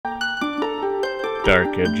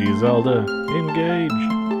Dark edgy Zelda, engage!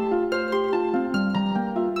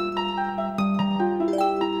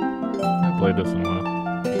 I played this in a while.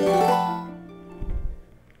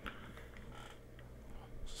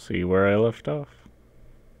 See where I left off.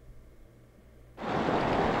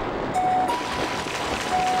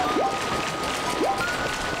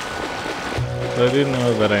 So I didn't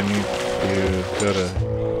know that I need to go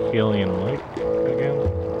to Alien Lake again.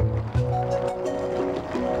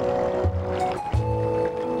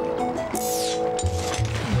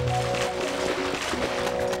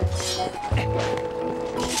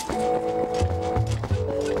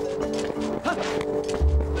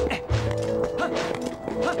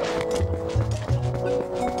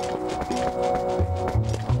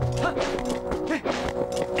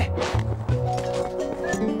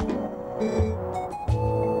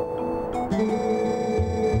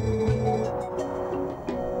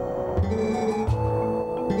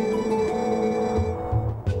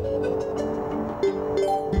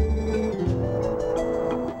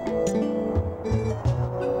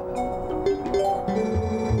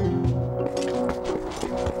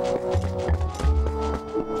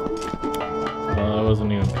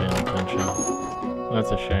 That's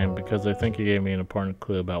a shame, because I think he gave me an important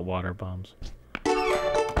clue about water bombs.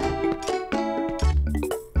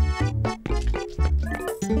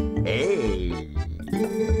 Hey!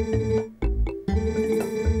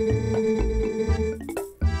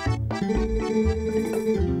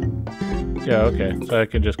 Yeah, okay, so I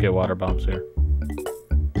could just get water bombs here.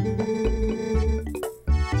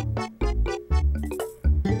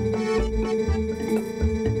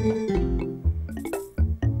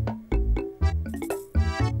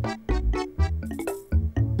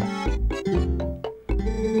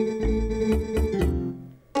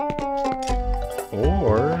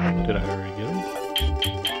 Or did I already get them?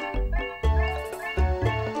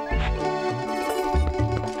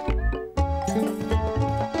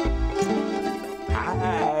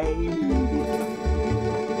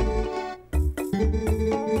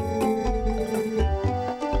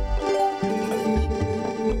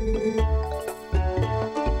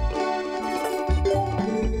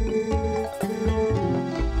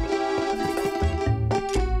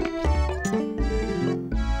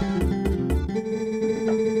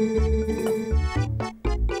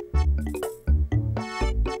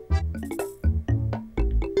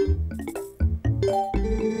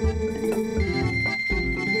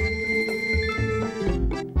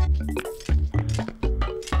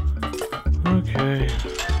 Okay,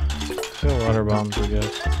 still water bombs, I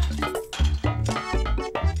guess.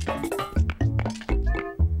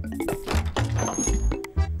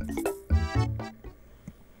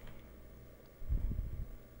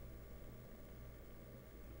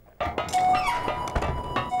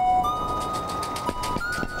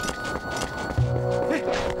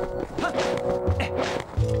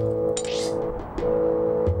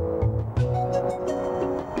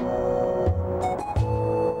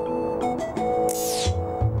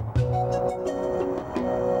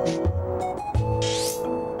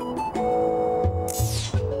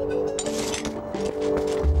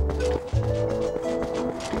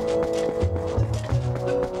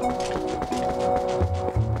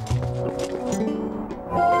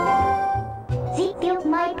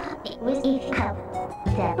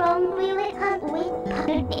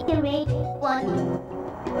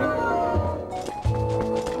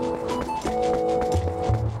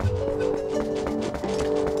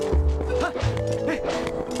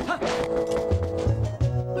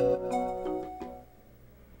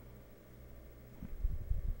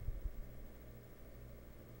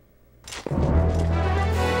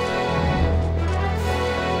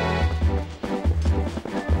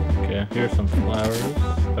 Here's some flowers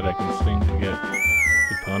that I can sing to get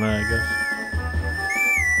Epona, I guess.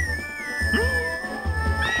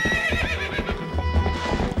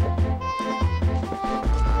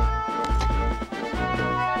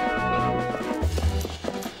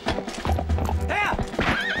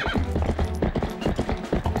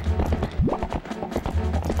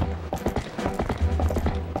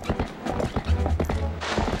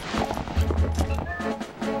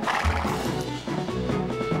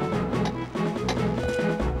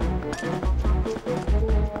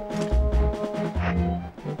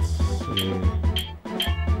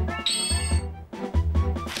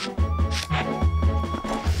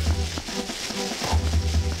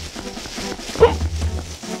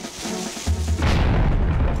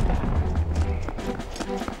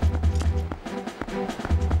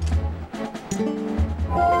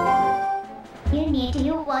 You need to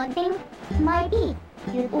do one thing, might be.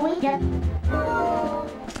 You always just...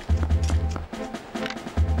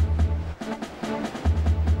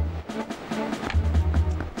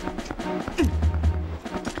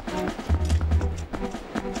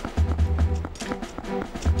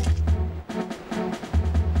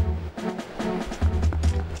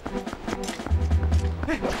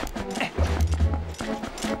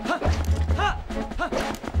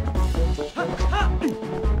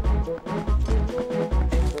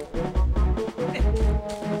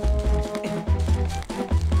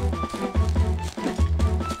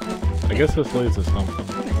 I guess this leads to something.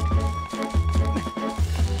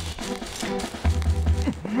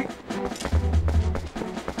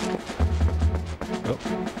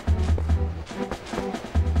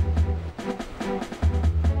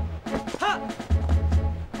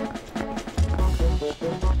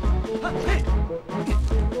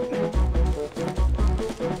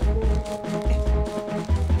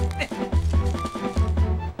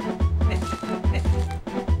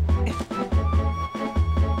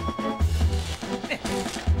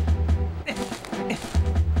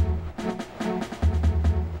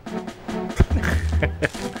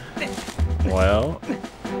 Oh.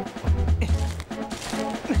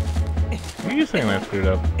 Well, you saying I screwed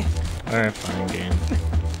up? Alright, fine, game.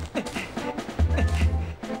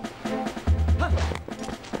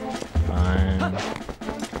 Fine.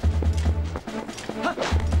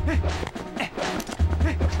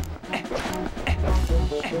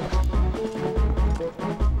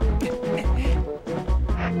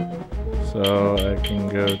 So I can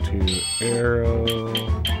go to arrow.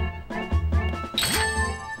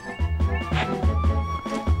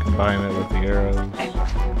 Combine it with the arrows.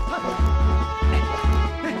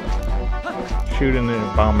 Shoot in the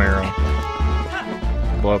bomb arrow.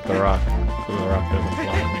 Blow up the rock so the rock doesn't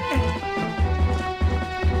fly me.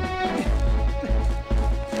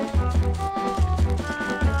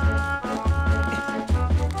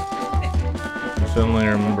 I suddenly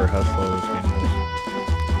remember how slow this game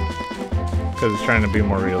is. Because it's trying to be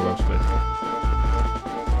more realistic.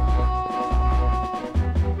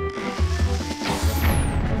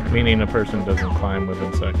 Meaning a person doesn't climb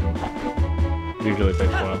within seconds. Usually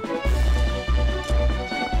takes a while.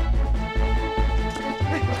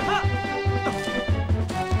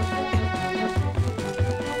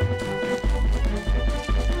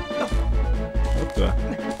 What the?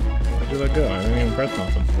 Where did I go? I didn't even press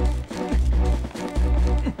nothing.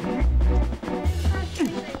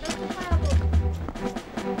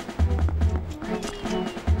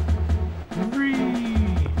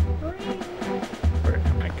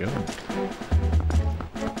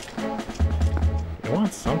 It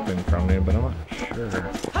wants something from me, but I'm not sure.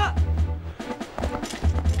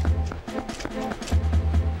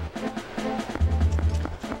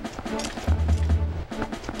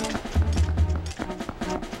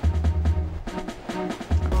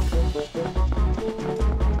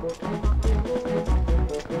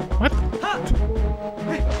 What?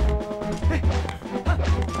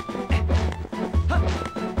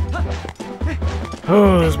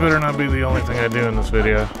 Oh, this better not be the only thing I do in this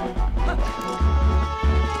video.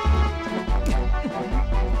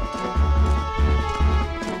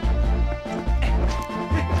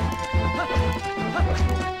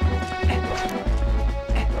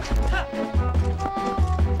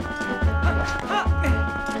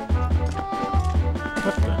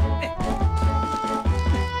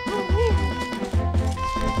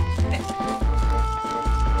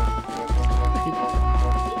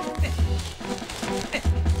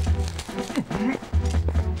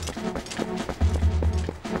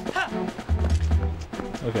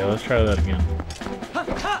 Okay, let's try that again.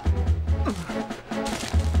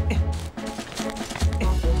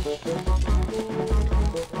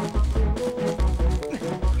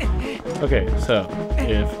 Okay, so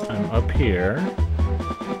if I'm up here,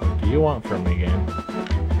 what do you want from me, game?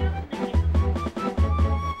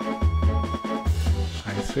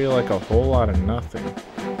 I feel like a whole lot of nothing.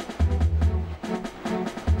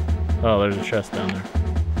 Oh, there's a chest down there.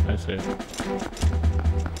 I see it.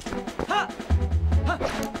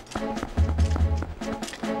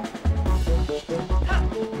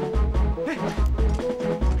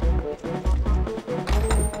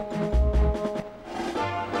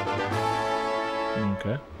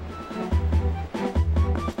 Okay.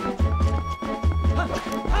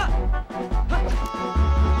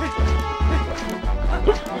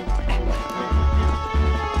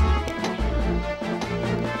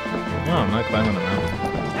 No, I'm not climbing the mountain.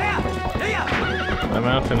 The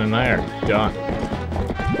mountain and I are done.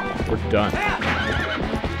 We're done.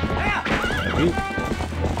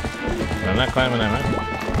 I'm not climbing that mountain.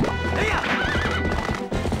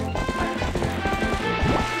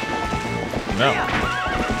 No.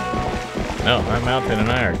 No, my mountain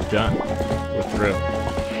and I are done. We're through.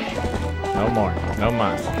 No more. No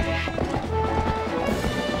mas.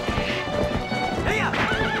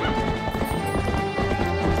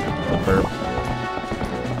 The burp.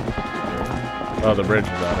 Oh, the bridge is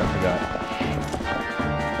out. I forgot.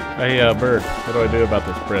 Hey, bird. What do I do about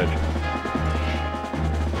this bridge?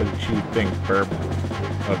 What did you think, burp?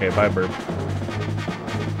 Okay, bye, burp.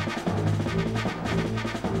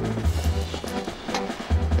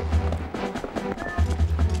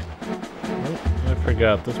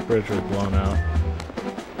 Forgot this bridge was blown out.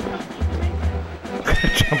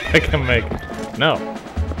 Jump I can make. No.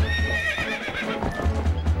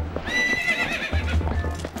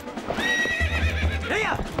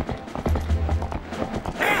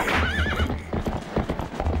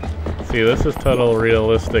 See, this is total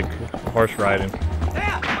realistic horse riding.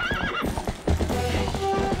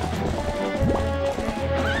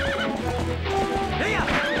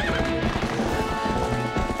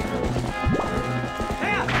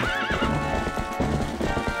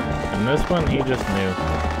 And this one, he just knew.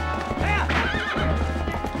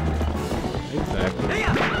 Exactly.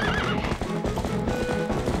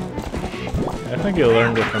 I think he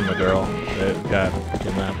learned it from the girl that got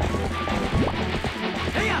kidnapped.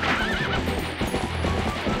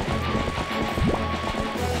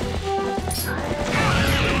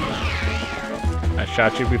 I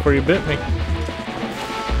shot you before you bit me.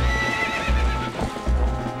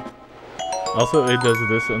 Also, it does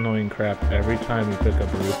this annoying crap every time you pick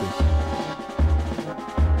up a rupee.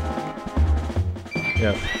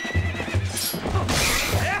 Yes.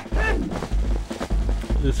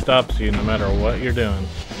 It stops you no matter what you're doing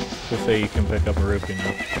to say you can pick up a rupee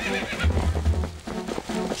now.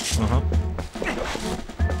 Uh-huh.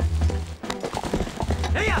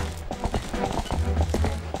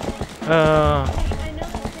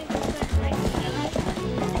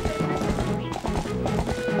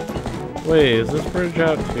 Wait, is this bridge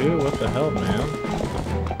out too? What the hell, man?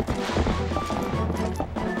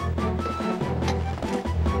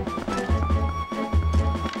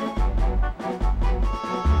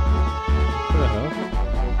 What the hell?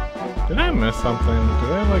 Did I miss something?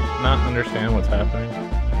 Did I, like, not understand what's happening?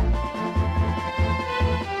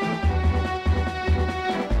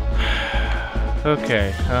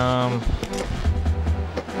 Okay,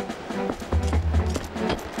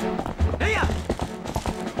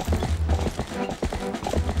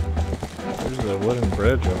 there's a wooden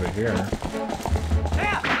bridge over here.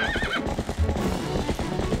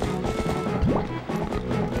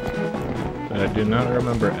 But I do not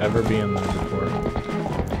remember ever being there before.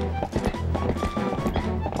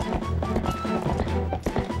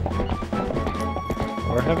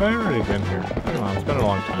 Or have I already been here? I don't know, it's been a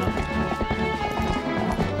long time.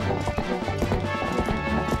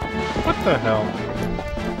 What the hell?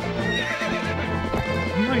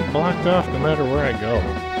 I'm like blocked off no matter where I go.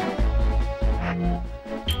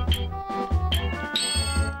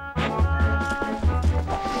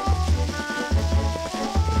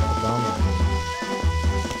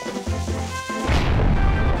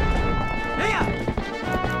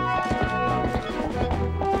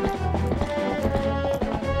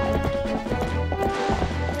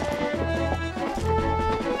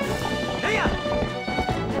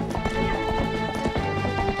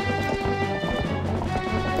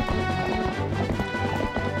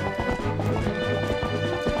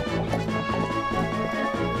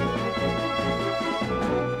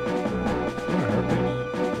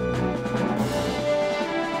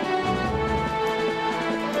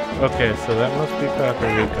 Okay, so that must be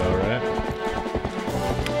Rico, right?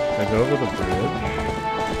 I go over the bridge.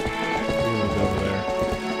 He was over there.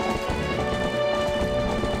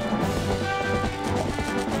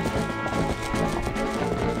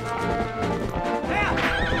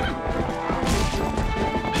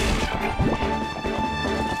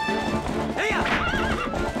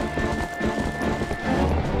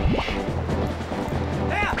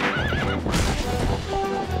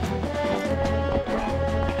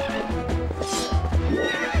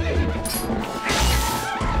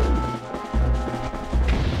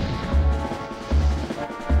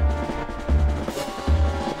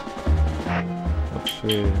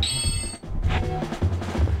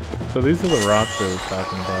 So these are the rocks I was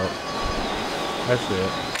talking about. I see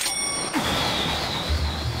it.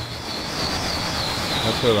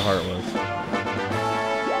 That's where the heart was.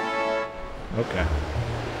 Okay.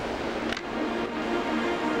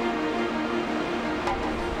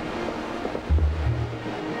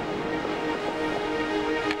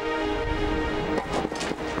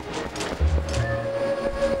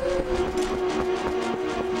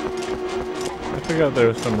 I forgot there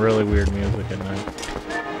was some really weird music at night.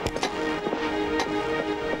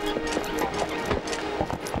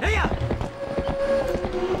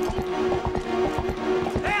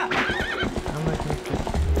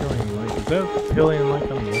 Is that Hillian like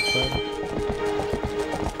on the west side?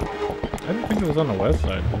 I didn't think it was on the west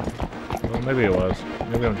side. Well, maybe it was.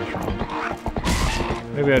 Maybe I'm just wrong.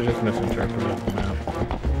 Maybe I just misinterpreted the map.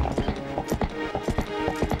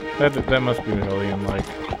 That must be Hillian like.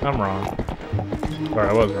 I'm wrong. Or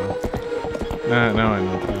I was wrong. Nah, now I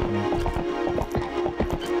know what's happening.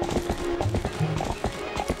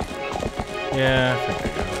 Yeah, I think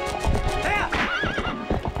I got it.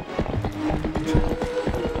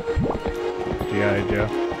 G.I. Joe.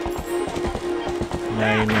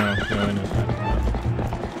 Now you know. No one knows how to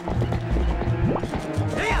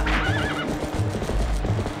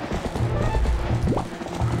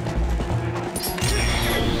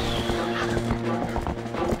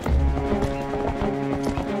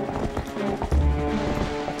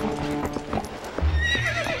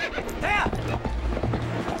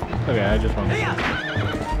Okay, I just want to.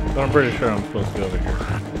 But I'm pretty sure I'm supposed to be over here.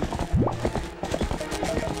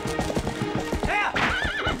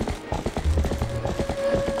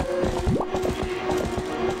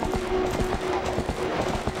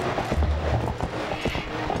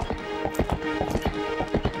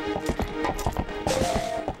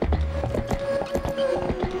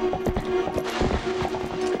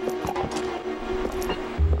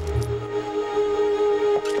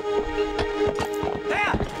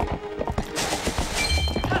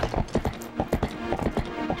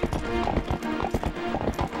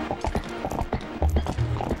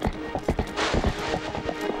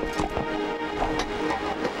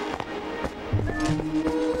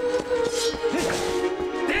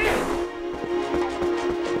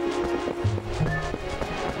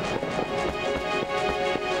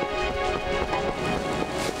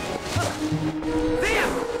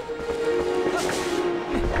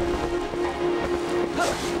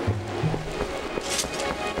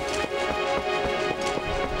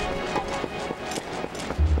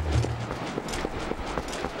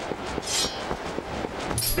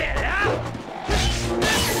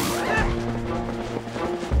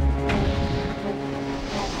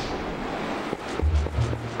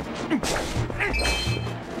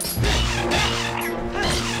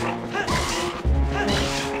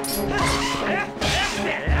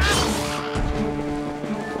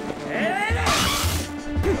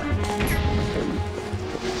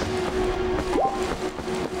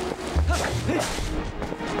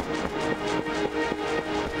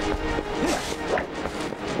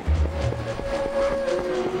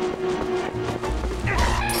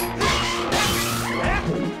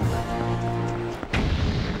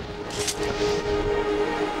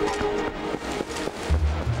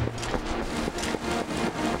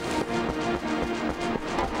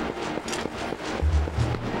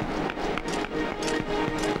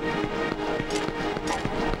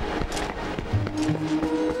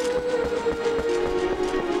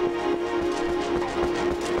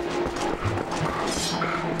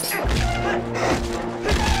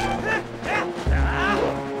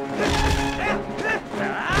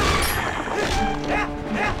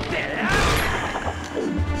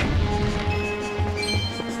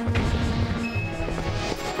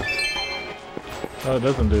 Oh, it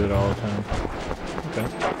doesn't do it all the time. Okay.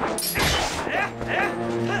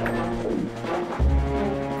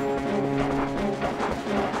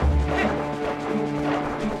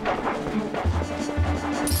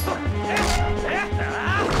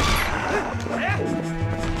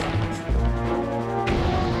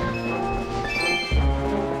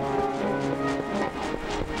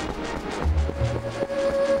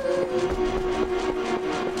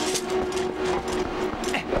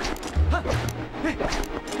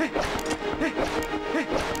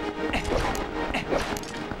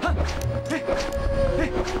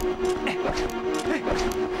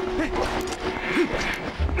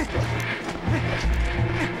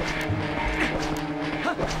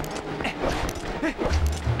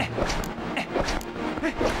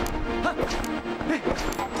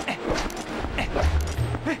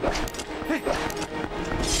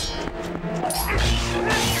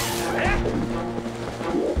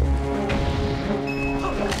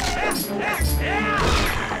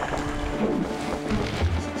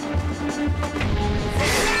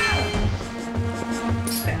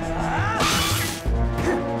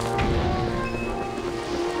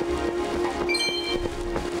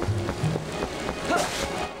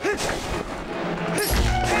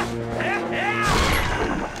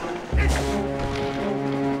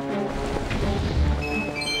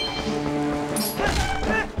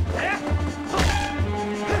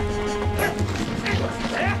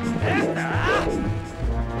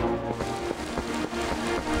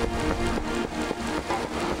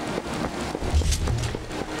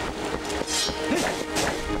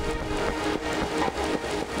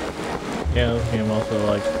 Yeah, this game also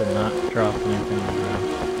likes to not drop anything to the ground.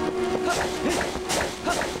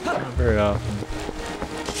 Not very often.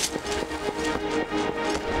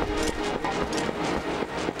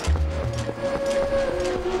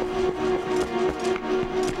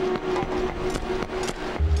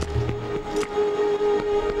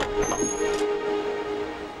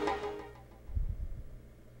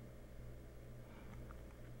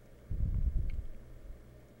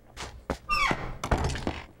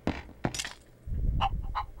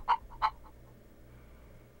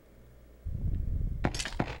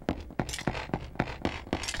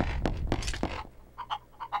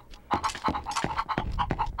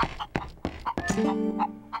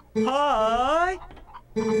 Hi.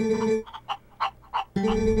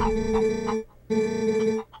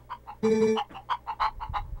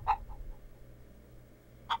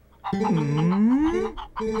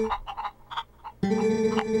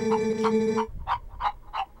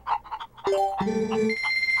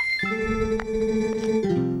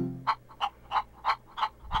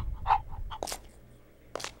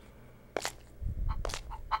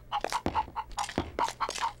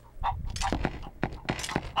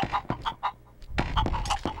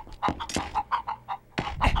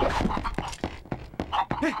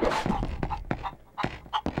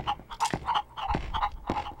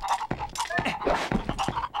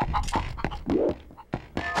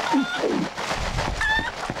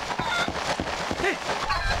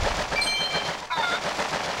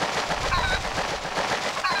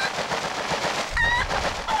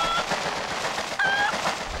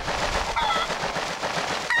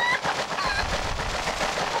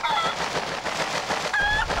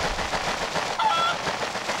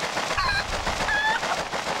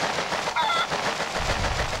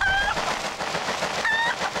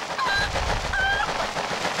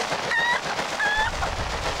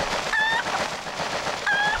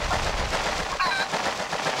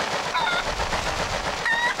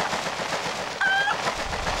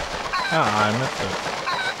 Ah, I missed it.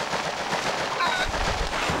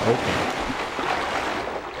 Okay.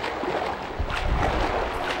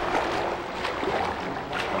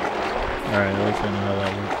 Alright, let's see how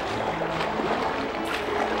that works.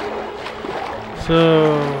 So,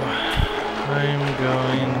 I'm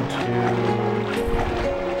going to...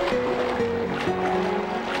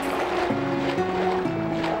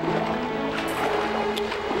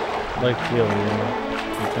 like the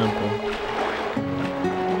temple.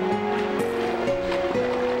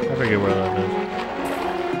 I forget where that is.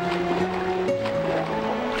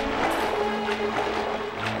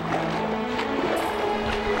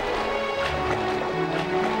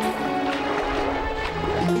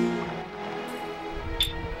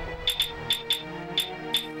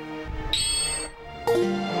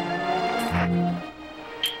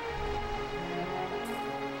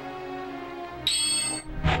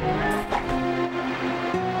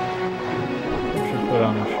 Should put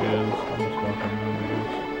on the shoes. I'm just walking around this.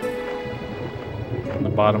 On the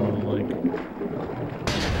bottom of the lake.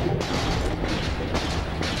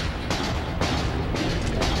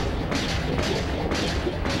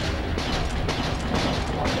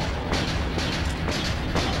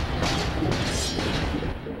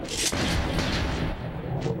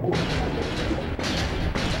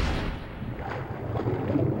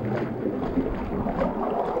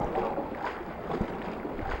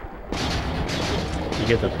 You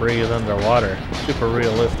get to breathe underwater. Super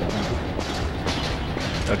realistic.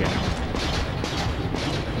 Okay.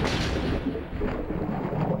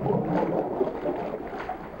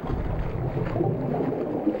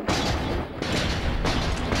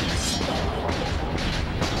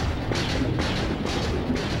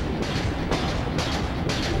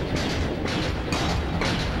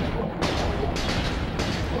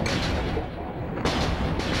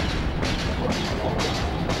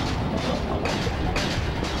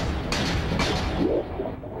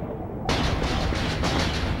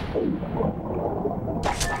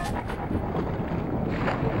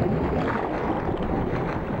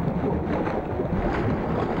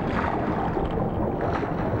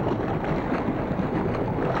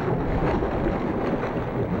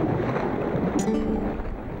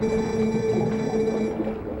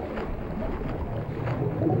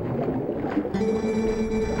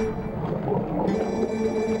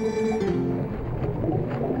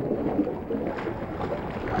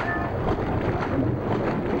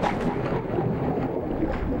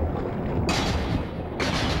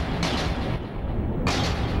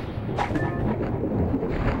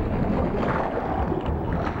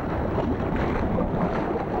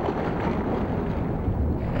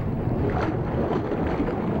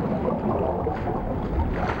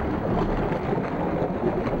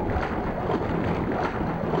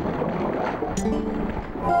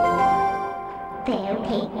 They'll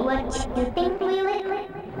take what you think really.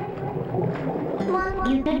 Want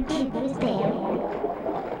you to do is there.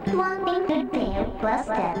 Wanting to there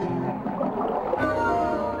busted.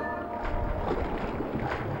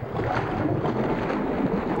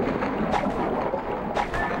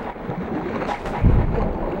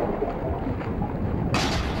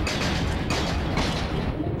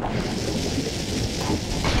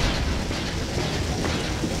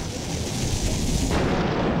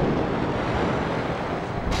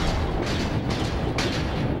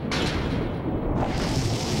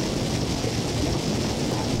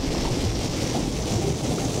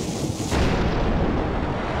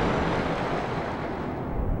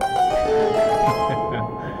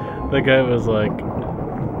 The guy was like,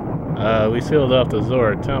 we sealed off the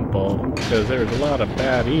Zora temple because there's a lot of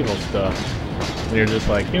bad evil stuff. And you're just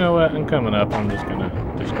like, you know what, I'm coming up, I'm just gonna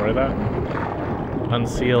destroy that.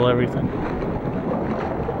 Unseal everything.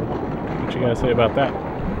 What you gotta say about that?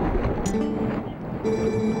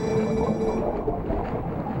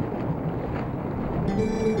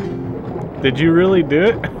 Did you really do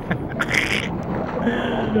it?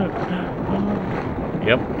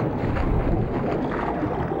 Yep.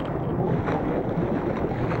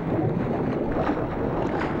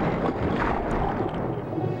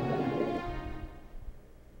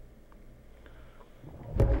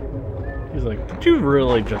 He's like, did you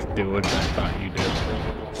really just do what I thought you did?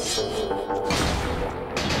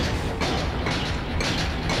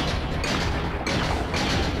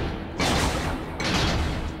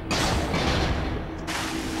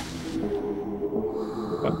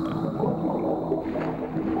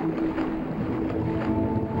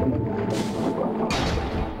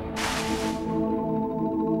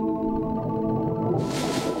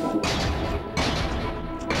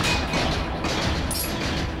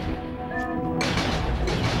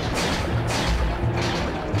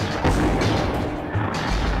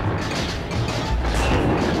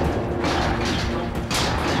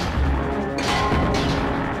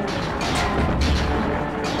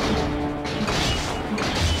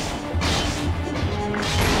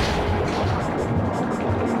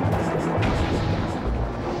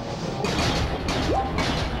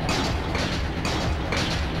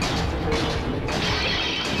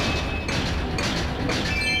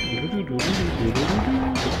 What the?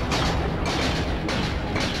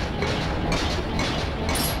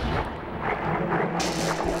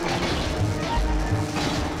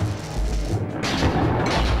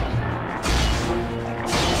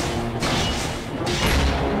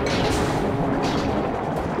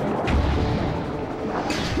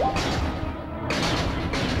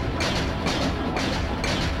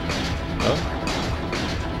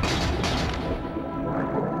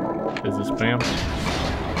 Is this spam?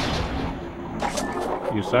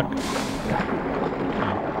 You suck? I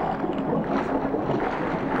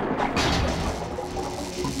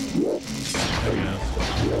guess.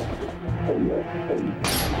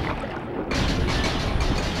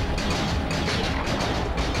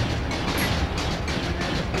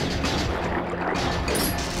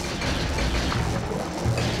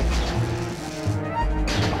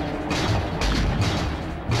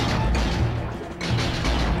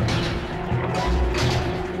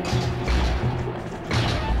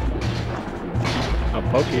 I'll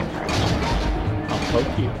poke you. I'll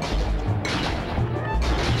poke you.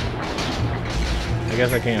 I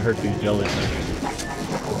guess I can't hurt these jellyfish.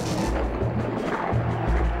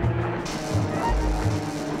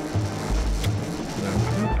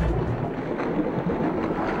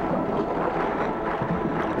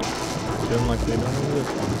 Feeling like they don't know this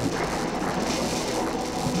one.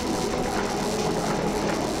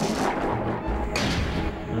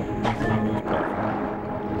 Nope, nothing on this platform.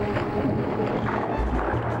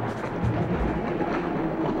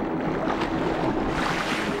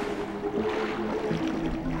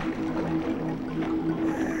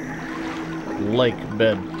 Lake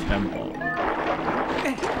Bed Temple.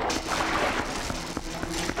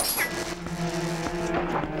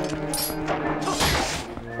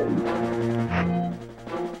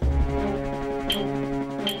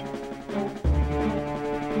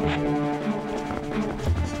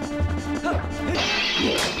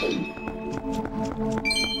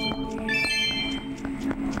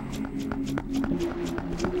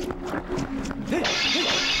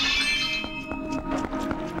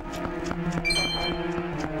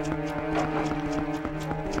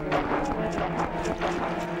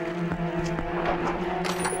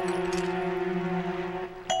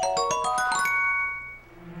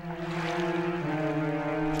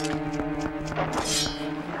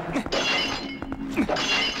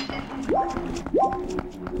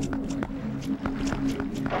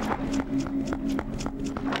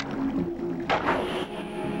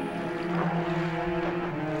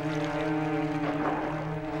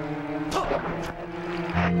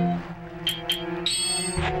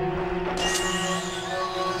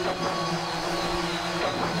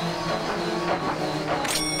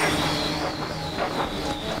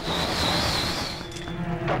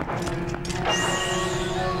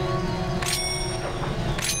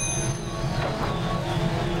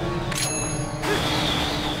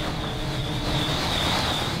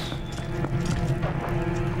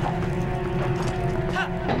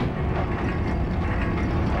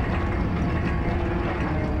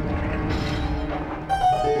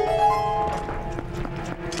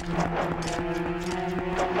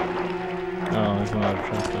 Oh, there's another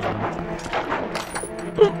chest as well.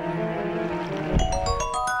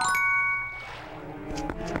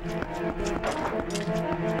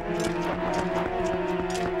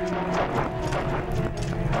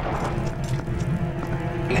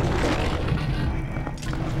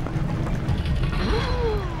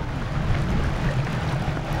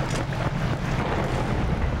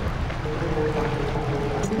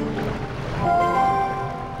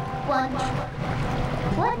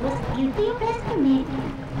 What was you estimate?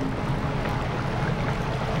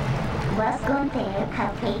 Was compare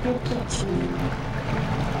her favorite kitchen.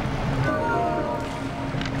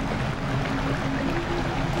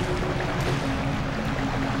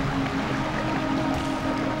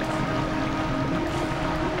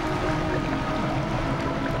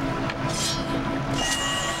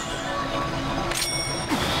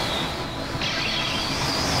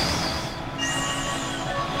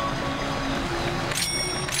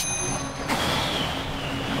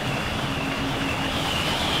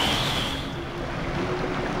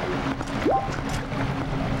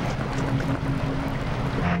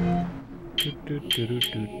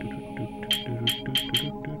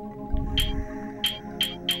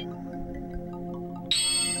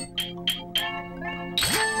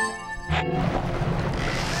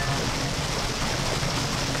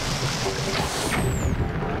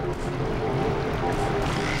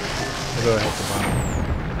 Go ahead to the bottom.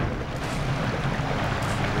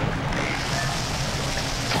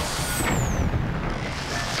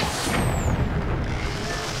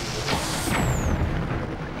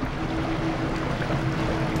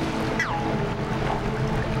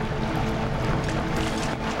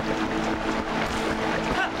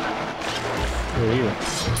 Who are you?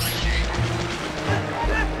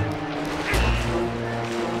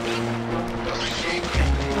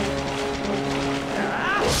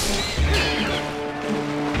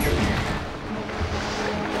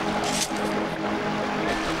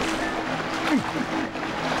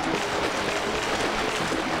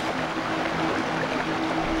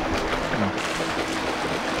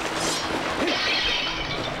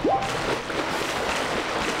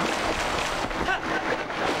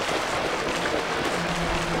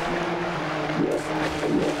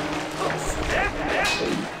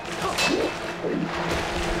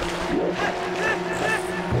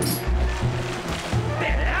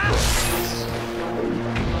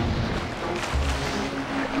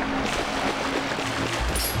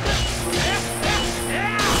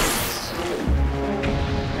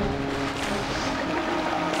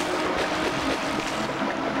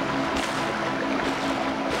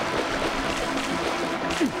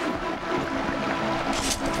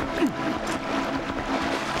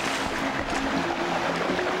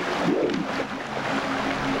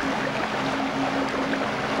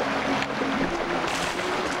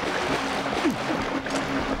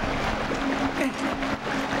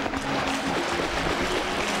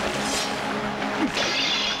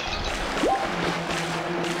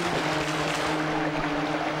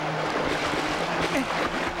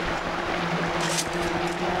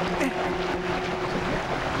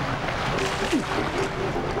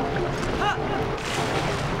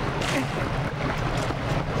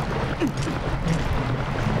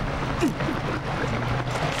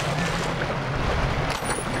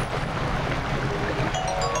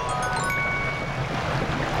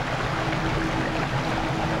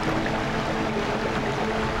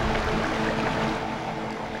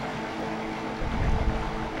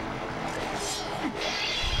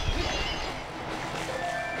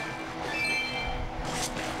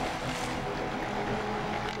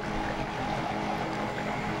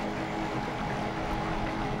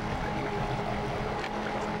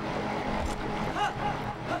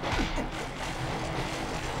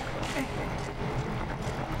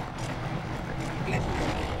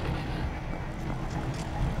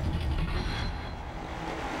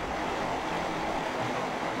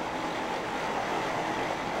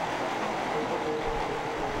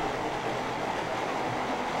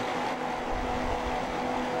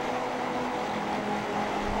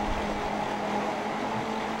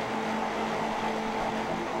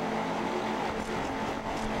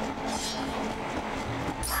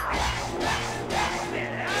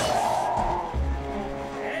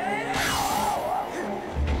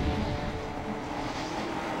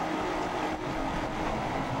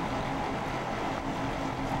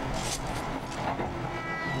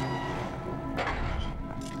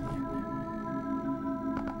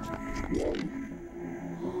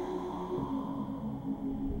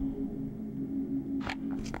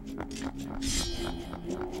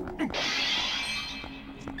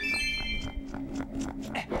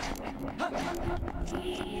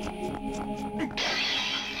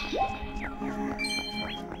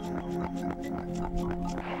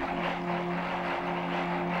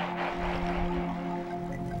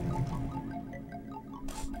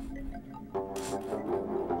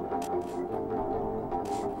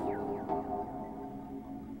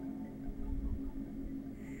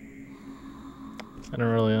 I don't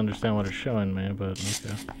really understand what it's showing me, but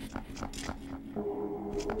okay.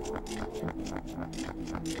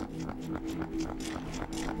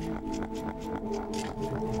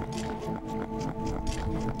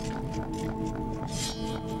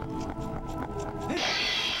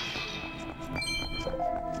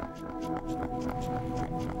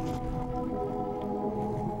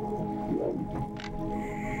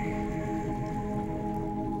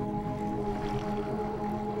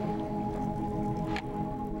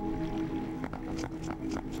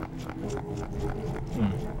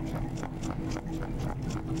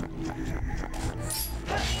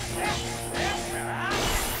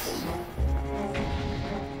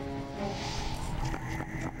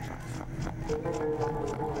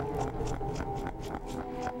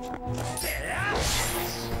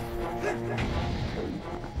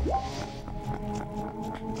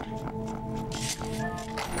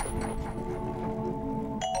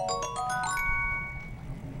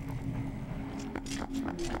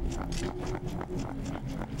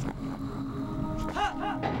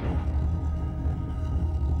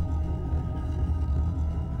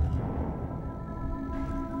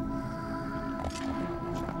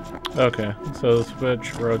 Okay, so the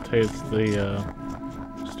switch rotates the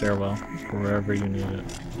stairwell wherever you need it.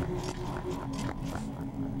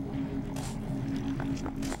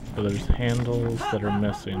 So there's handles that are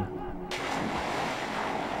missing.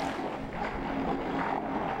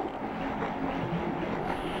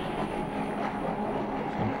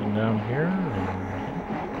 Something down here? Or...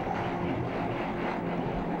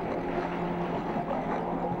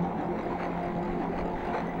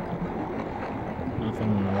 nothing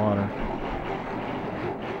in the water.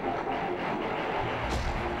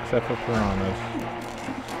 Except for piranhas.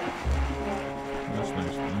 That's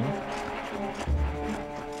nice to know.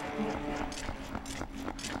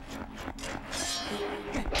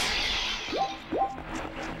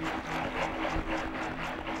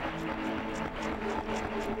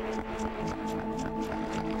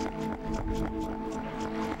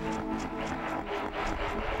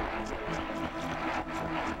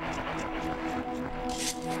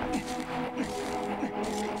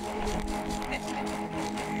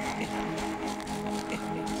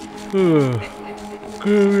 Good.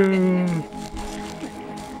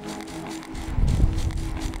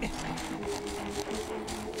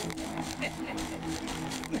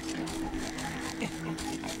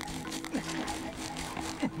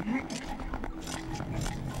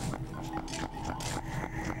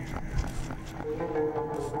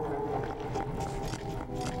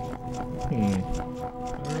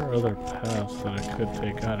 There are other paths that I could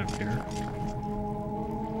take out of here.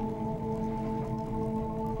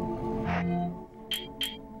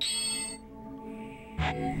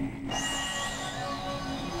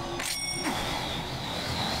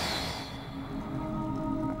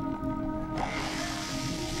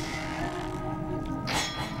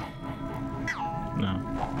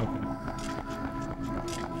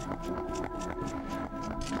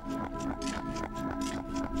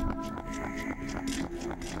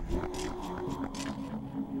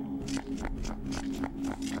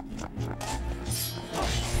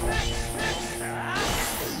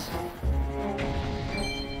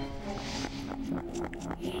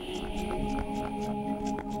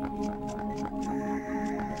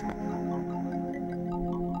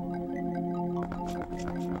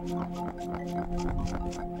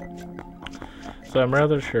 So I'm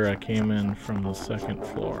rather sure I came in from the second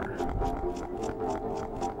floor.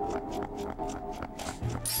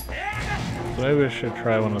 So maybe I should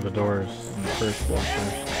try one of the doors on the first floor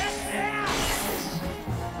first.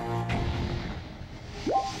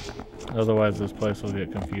 Otherwise this place will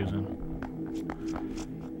get confusing.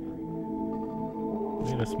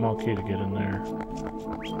 Need a small key to get in there.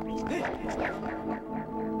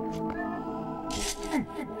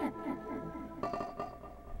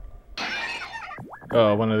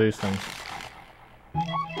 Oh, one of these things.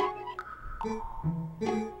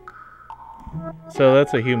 So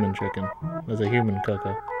that's a human chicken. That's a human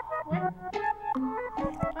cuckoo.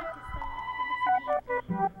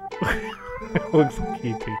 Looks like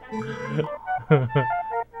E.T.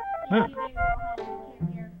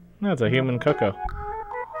 That's a human cuckoo.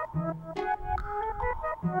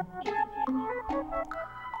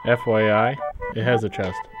 FYI, it has a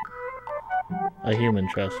chest. A human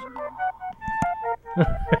chest.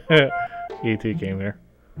 E.T. came here.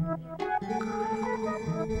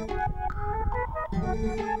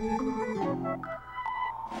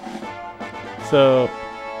 So,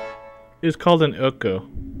 it's called an uku.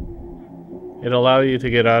 It allows you to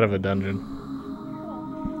get out of a dungeon.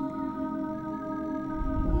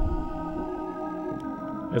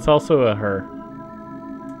 It's also a her.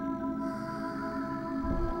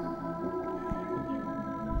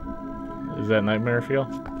 Is that nightmare feel?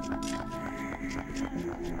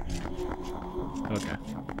 Okay.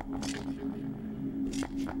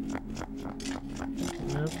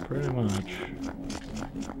 That's pretty much.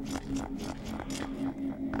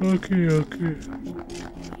 Okay, okay.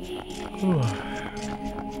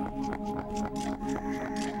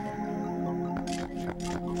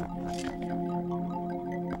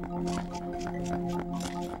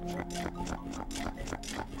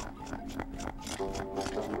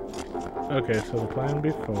 Okay, so the plan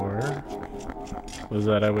before was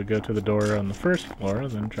that I would go to the door on the first floor,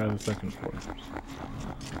 then try the second floor.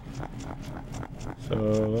 So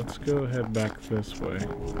let's go ahead back this way.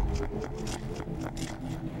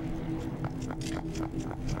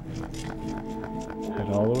 Head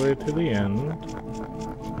all the way to the end.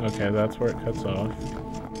 Okay, that's where it cuts off.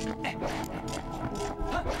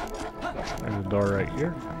 There's a door right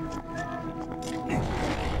here.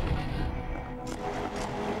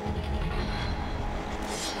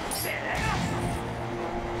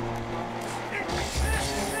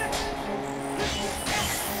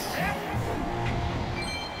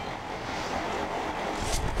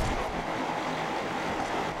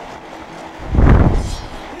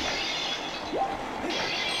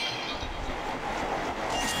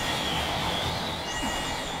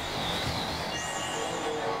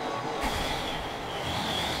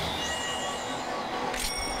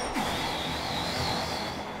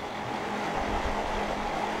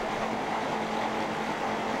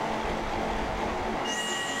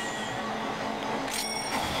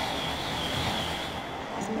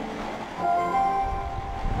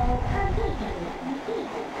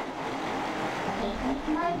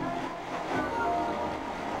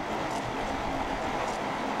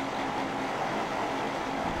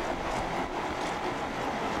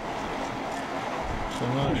 So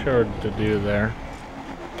I'm not sure what to do there.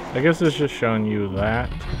 I guess it's just showing you that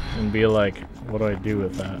and be like, what do I do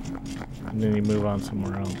with that? And then you move on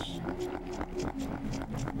somewhere else.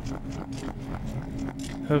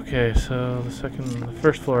 Okay, so the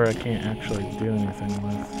first floor I can't actually do anything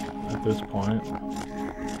with at this point.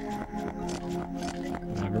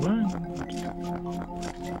 Never mind.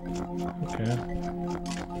 Okay.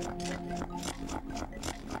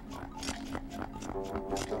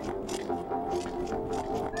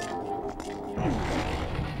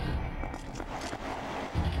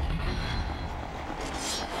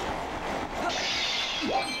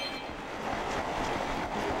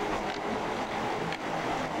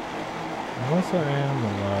 Unless I am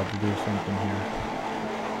allowed to do something here.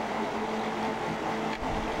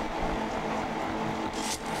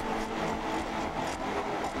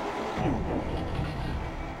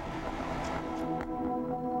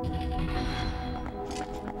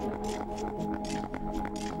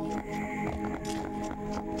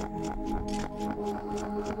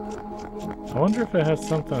 I wonder if it has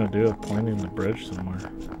something to do with pointing the bridge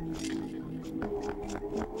somewhere.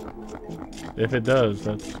 If it does,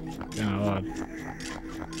 that's kind of odd.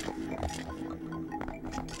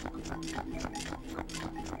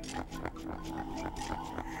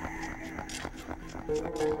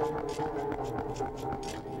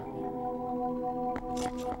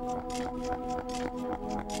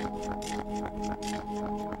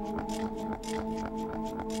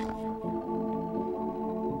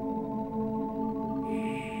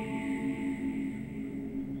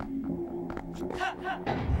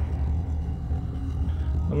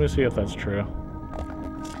 Let me see if that's true.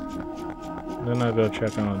 Then I'll go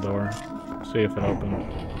check on the door, see if it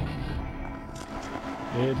opened.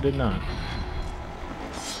 It did not.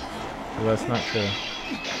 So that's not true.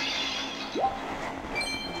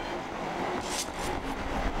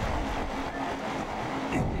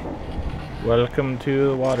 Welcome to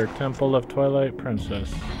the Water Temple of Twilight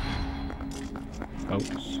Princess,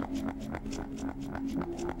 folks.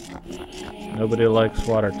 Nobody likes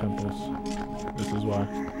water temples. This is why.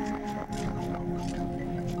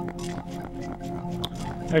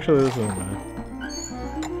 Actually, this isn't bad.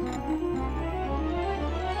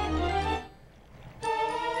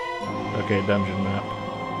 Okay, dungeon map.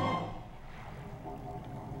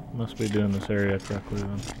 Must be doing this area correctly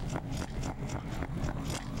then.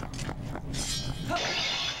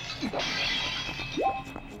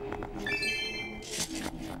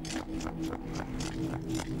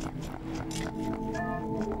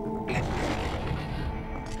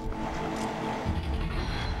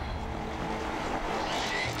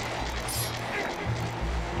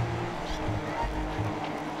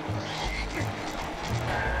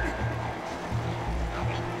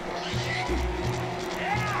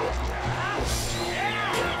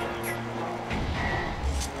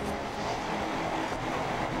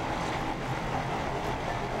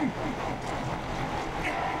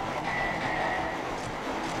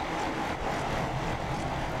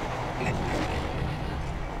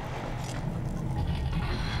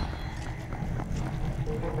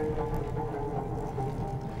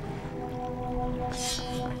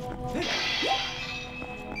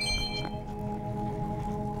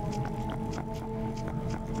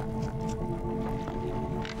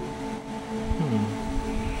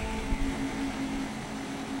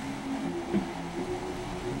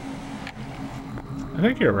 I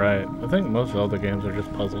think you're right. I think most Zelda games are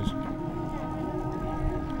just puzzles.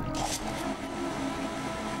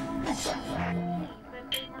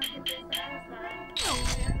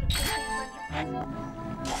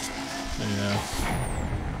 Yeah.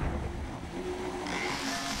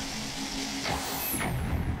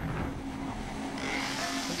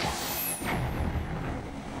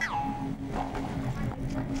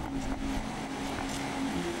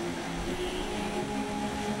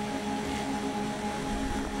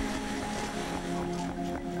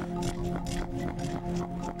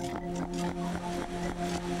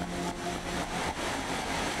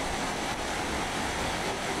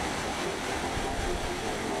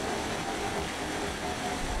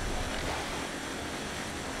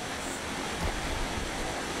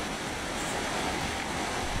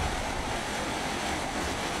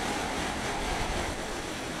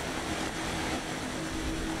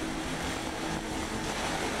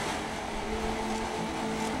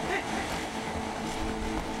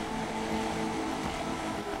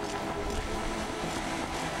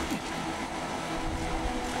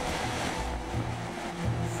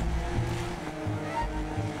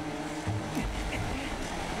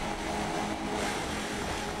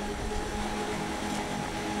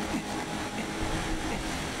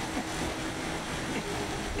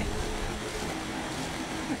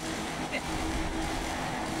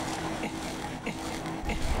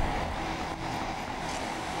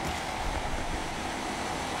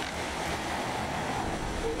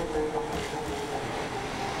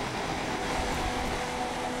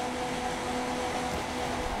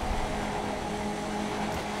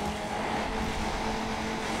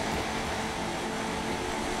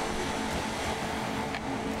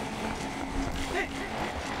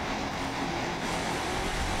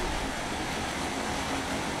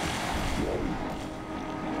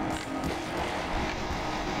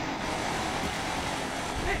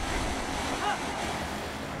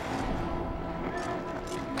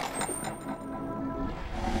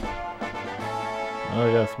 Oh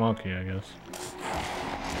yeah, small key, I guess.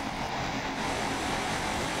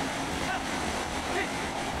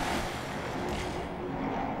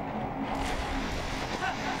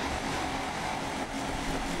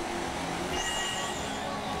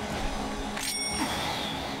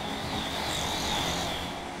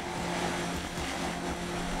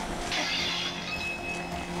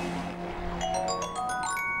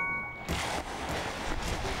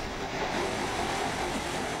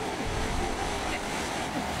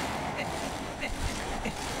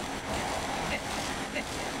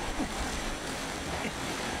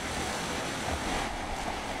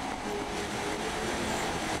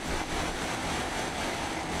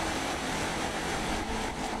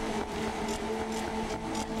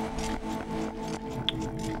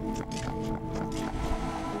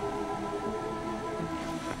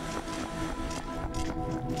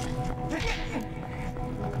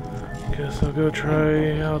 Guess I'll go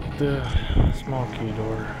try out the small key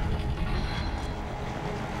door.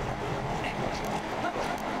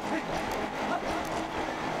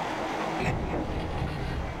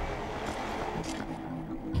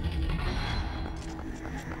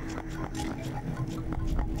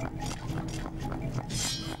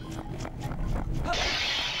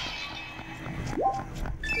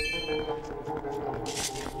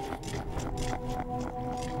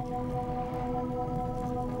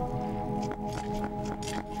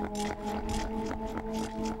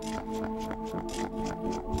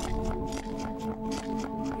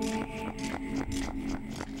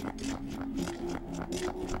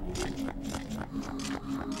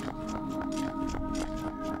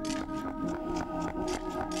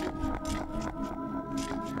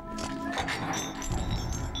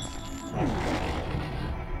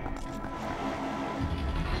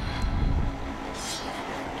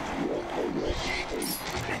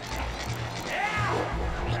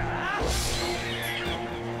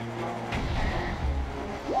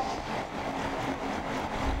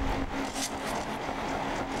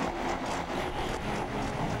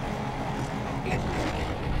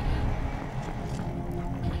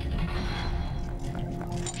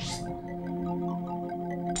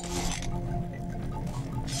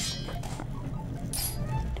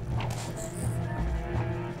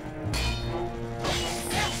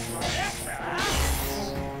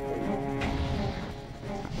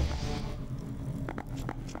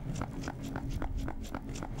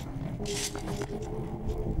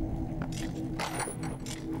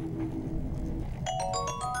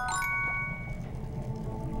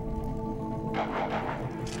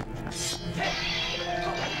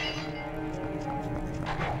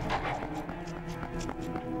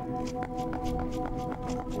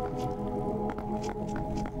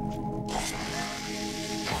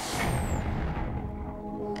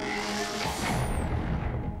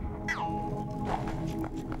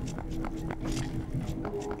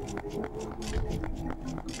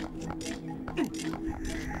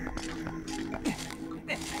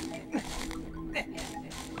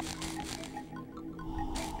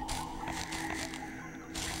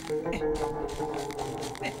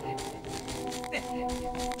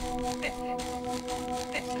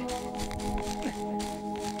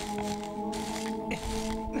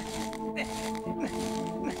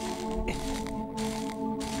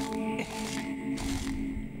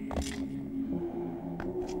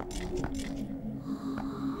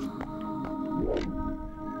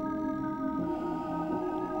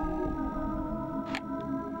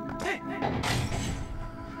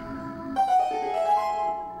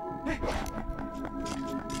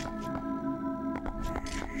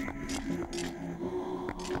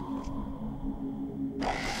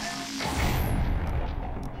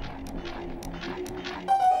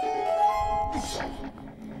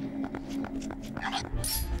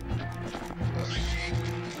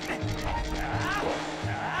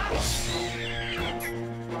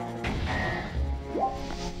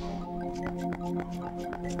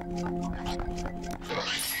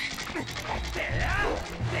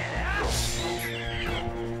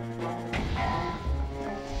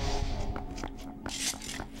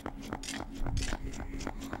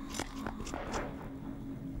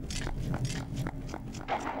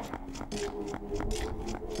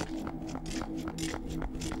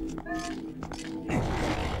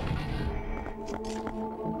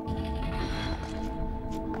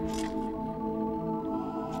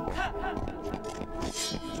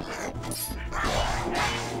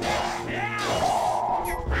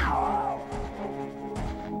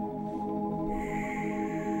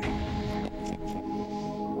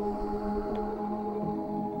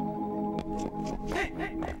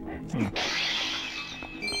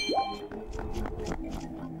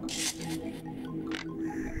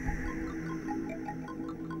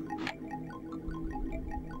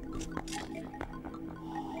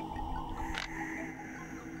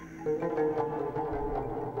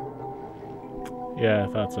 Yeah, I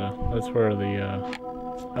thought so. That's where the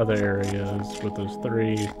other area is, with those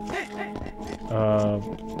three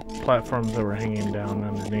platforms that were hanging down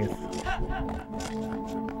underneath.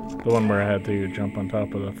 The one where I had to jump on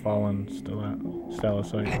top of the fallen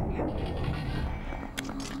stalactite.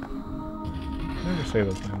 Never say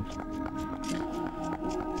those names.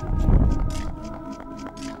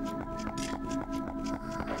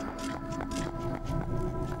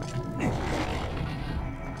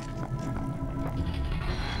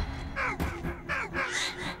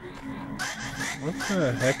 What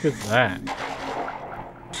the heck is that?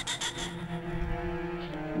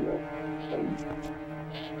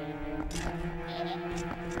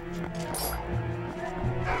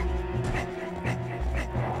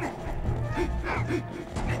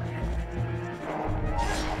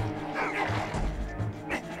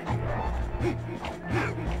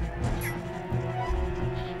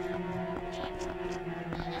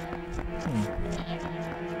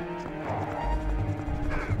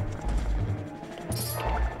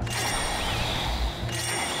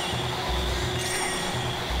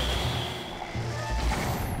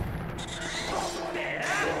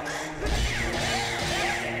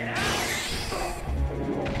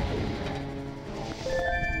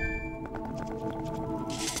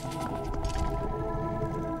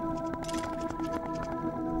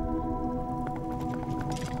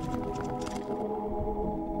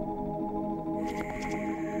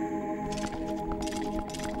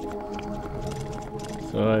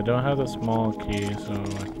 So I don't have the small key, so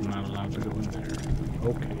I'm not allowed to go in there.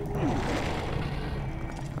 Okay.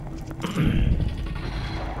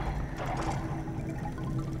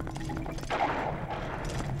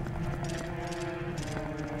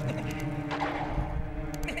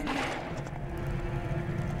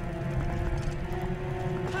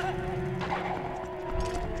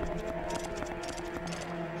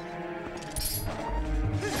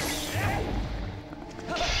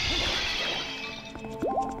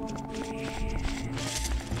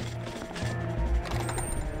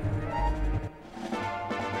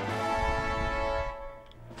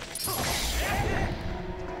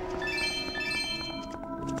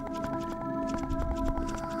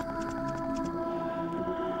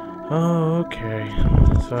 Oh, okay.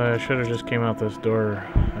 So I should have just came out this door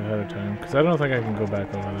ahead of time, because I don't think I can go back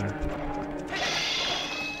over there.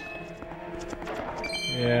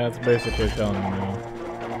 Yeah, it's basically telling me no.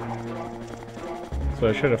 So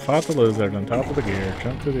I should have fought the lizard on top of the gear,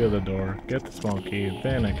 jumped through the other door, get the small key,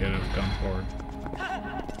 then I could have gone forward.